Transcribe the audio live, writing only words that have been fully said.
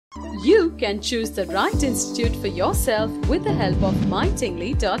You can choose the right institute for yourself with the help of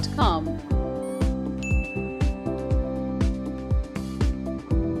MyTingli.com.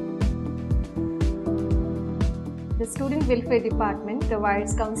 The Student Welfare Department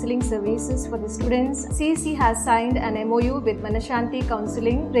provides counseling services for the students. CEC has signed an MOU with Manashanti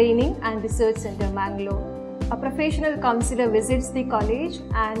Counseling, Training and Research Center, Mangalore. A professional counselor visits the college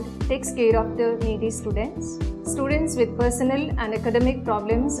and takes care of the needy students. Students with personal and academic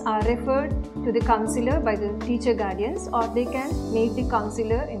problems are referred to the counselor by the teacher guardians, or they can meet the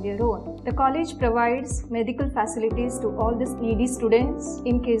counselor in their own. The college provides medical facilities to all the needy students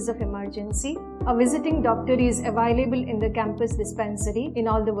in case of emergency. A visiting doctor is available in the campus dispensary in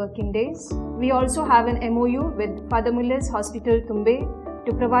all the working days. We also have an MOU with Father Muller's Hospital, Tumbe,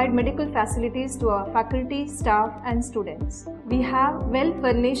 to provide medical facilities to our faculty, staff and students. We have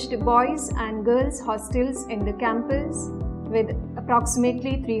well-furnished boys and girls hostels in the campus with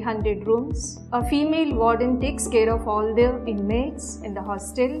approximately 300 rooms. A female warden takes care of all the inmates in the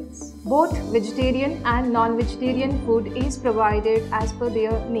hostels. Both vegetarian and non-vegetarian food is provided as per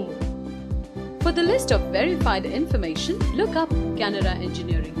their need. For the list of verified information, look up Canara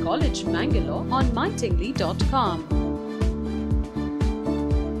Engineering College, Mangalore on MyTingli.com.